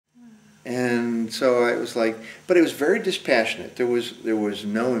And so I was like, but it was very dispassionate. There was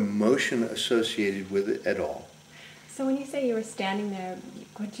no emotion associated with it at all. So when you say you were standing there,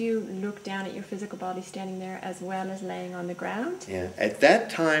 could you look down at your physical body standing there as well as laying on the ground? Yeah, at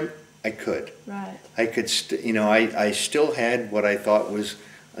that time I could. Right. I could, I still had what I thought was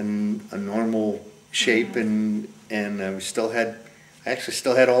a normal shape, and I actually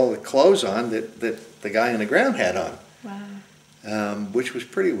still had all the clothes on that the guy on the ground had on. Wow. Which was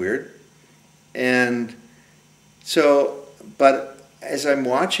pretty weird. And so, but as I'm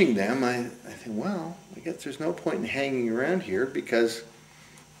watching them, I think, well, I guess there's no point in hanging around here because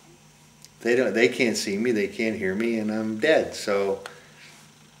they can't see me, they can't hear me, and I'm dead. So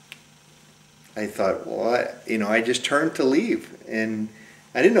I thought, well, I just turned to leave, and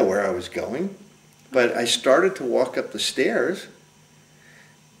I didn't know where I was going, but I started to walk up the stairs,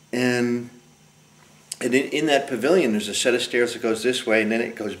 and in that pavilion, there's a set of stairs that goes this way, and then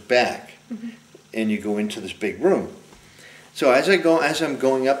it goes back, and you go into this big room. So as I'm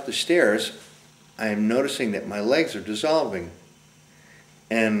going up the stairs, I am noticing that my legs are dissolving,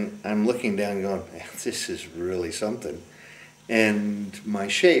 and I'm looking down and going, this is really something, and my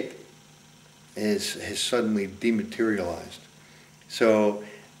shape has suddenly dematerialized. So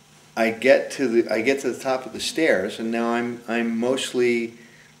I get to the top of the stairs, and now I'm mostly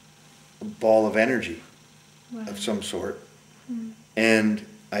a ball of energy. Wow. Of some sort, and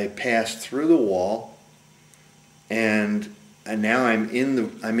I passed through the wall, and now I'm in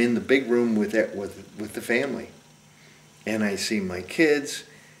the big room with the family, and I see my kids,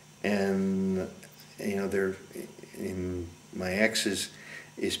 and they're in my ex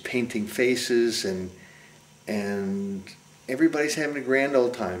is painting faces, and everybody's having a grand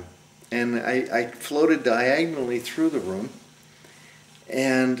old time, and I floated diagonally through the room,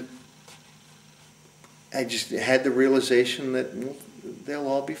 and I just had the realization that they'll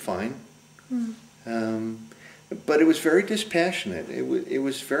all be fine. But it was very dispassionate. It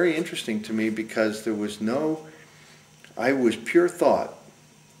was very interesting to me because I was pure thought.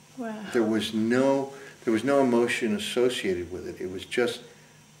 Wow. There was no emotion associated with it. It was just,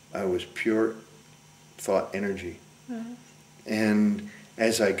 I was pure thought energy. Wow. And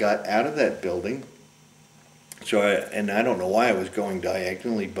as I got out of that building, and I don't know why I was going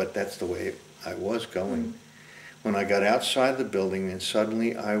diagonally, but that's the way I was going. When I got outside the building, and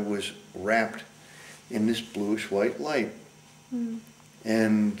suddenly I was wrapped in this bluish white light.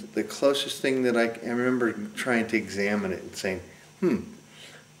 And the closest thing that I remember trying to examine it and saying,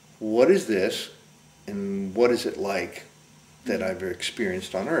 what is this, and what is it like that I've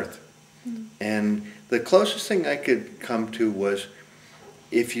experienced on Earth? And the closest thing I could come to was,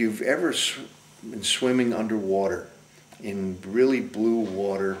 if you've ever been swimming underwater in really blue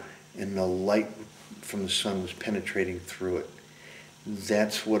water, and the light from the sun was penetrating through it.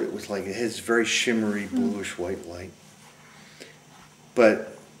 That's what it was like. It has very shimmery, bluish white light.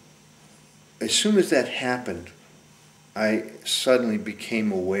 But as soon as that happened, I suddenly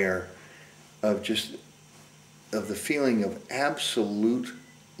became aware of the feeling of absolute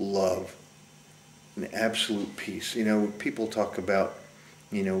love and absolute peace. People talk about,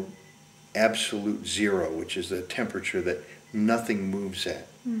 absolute zero, which is the temperature that nothing moves at.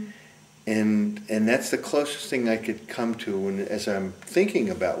 And that's the closest thing I could come to as I'm thinking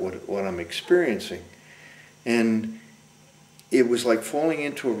about what I'm experiencing. And it was like falling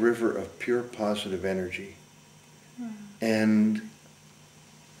into a river of pure positive energy. And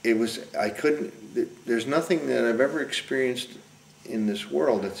there's nothing that I've ever experienced in this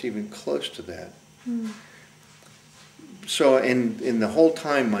world that's even close to that. So, in the whole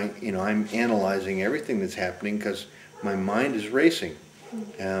time, I'm analyzing everything that's happening because my mind is racing.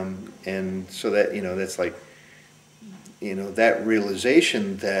 And so that, that's like, that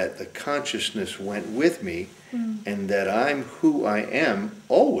realization that the consciousness went with me and that I'm who I am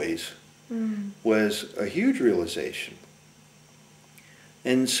always was a huge realization.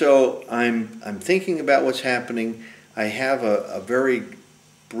 And so I'm thinking about what's happening. I have a very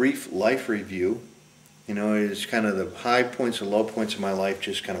brief life review. It's kind of the high points and low points of my life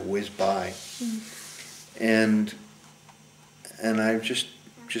just kind of whiz by. And I'm just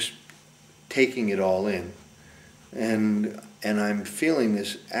taking it all in, and I'm feeling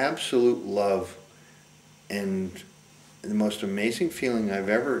this absolute love, and the most amazing feeling I've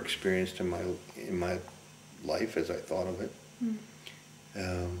ever experienced in my life, as I thought of it.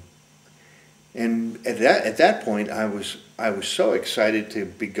 And at that point, I was so excited to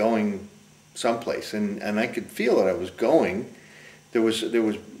be going someplace, and I could feel that I was going. There was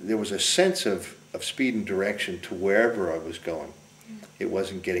a sense of speed and direction to wherever I was going. It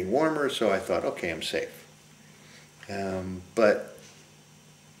wasn't getting warmer, so I thought, okay, I'm safe. But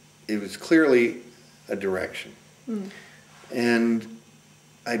it was clearly a direction. And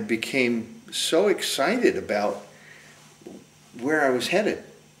I became so excited about where I was headed.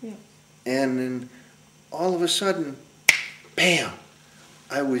 Yeah. And then all of a sudden, bam,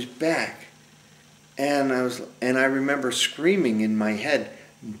 I was back. And I remember screaming in my head,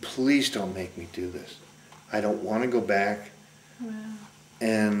 please don't make me do this. I don't want to go back. Wow.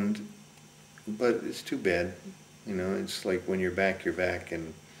 But it's too bad. You know, it's like when you're back, you're back.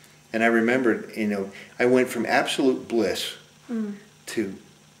 And I remembered, you know, I went from absolute bliss to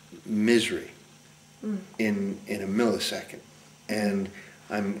misery in a millisecond. And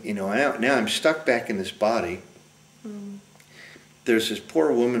I'm, you know, now I'm stuck back in this body. There's this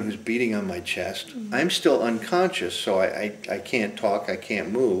poor woman who's beating on my chest. I'm still unconscious, so I can't talk, I can't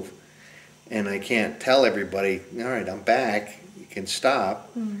move, and I can't tell everybody, all right, I'm back, you can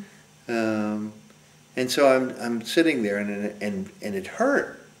stop. And so I'm sitting there, and it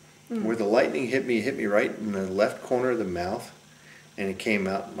hurt. Where the lightning hit me right in the left corner of the mouth, and it came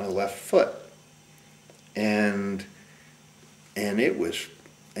out my left foot. And it was,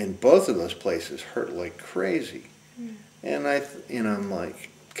 and both of those places hurt like crazy. And I'm like,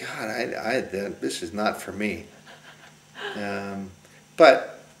 God, this is not for me.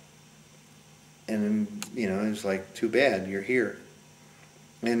 But, and you know, it's like, too bad, you're here.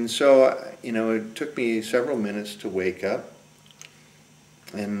 And so, you know, it took me several minutes to wake up.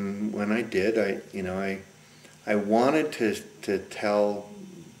 And when I did, I wanted to tell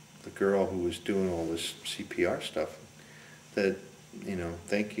the girl who was doing all this CPR stuff that, you know,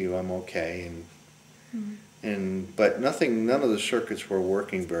 thank you, I'm okay, but none of the circuits were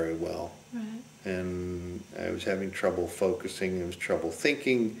working very well. Right. And I was having trouble focusing, there was trouble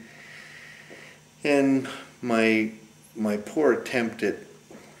thinking, and my poor attempt at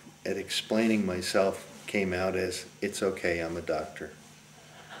explaining myself came out as, it's okay, I'm a doctor.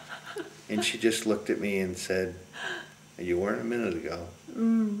 And she just looked at me and said, you weren't a minute ago.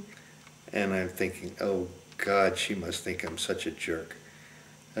 And I'm thinking, oh God, she must think I'm such a jerk.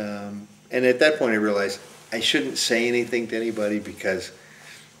 And at that point I realized I shouldn't say anything to anybody because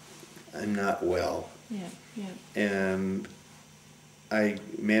I'm not well. Yeah, yeah. And I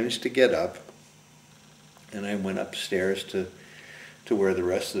managed to get up, and I went upstairs to where the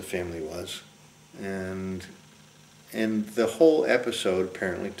rest of the family was. And the whole episode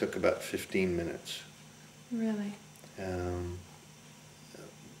apparently took about 15 minutes. Really?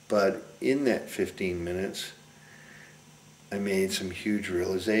 But in that 15 minutes, I made some huge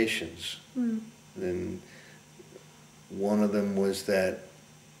realizations. And one of them was that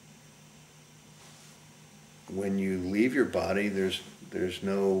when you leave your body, there's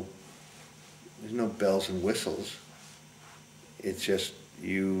no bells and whistles. It's just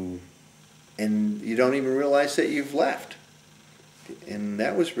you, and you don't even realize that you've left. And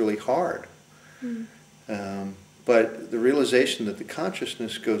that was really hard. But the realization that the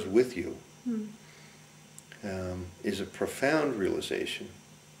consciousness goes with you is a profound realization.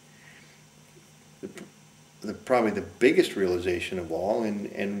 Probably the biggest realization of all,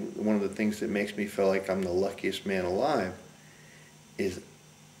 and one of the things that makes me feel like I'm the luckiest man alive, is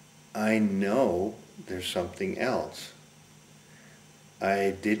I know there's something else.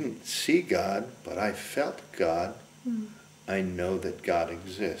 I didn't see God, but I felt God. I know that God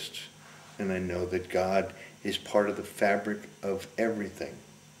exists, and I know that God is part of the fabric of everything.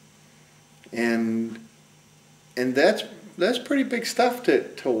 And that's pretty big stuff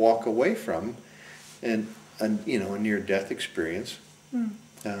to walk away from, and you know, a near-death experience,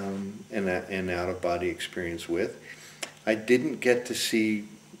 and an out-of-body experience with. I didn't get to see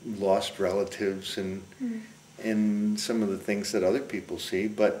lost relatives and some of the things that other people see,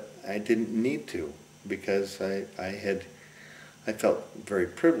 but I didn't need to, because I felt very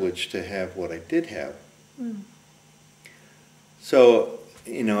privileged to have what I did have. So,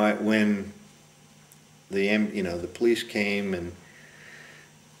 you know, when the police came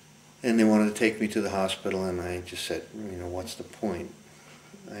and they wanted to take me to the hospital, and I just said, you know, what's the point?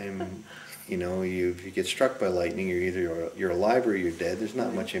 You know, if you get struck by lightning, you're alive or you're dead. There's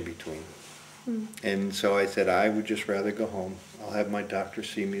not much in between. And so I said, I would just rather go home. I'll have my doctor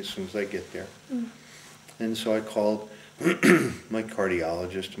see me as soon as I get there. And so I called my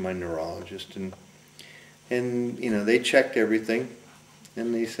cardiologist and my neurologist, and you know, they checked everything,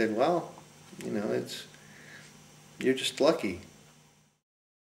 and they said, well, you know, you're just lucky.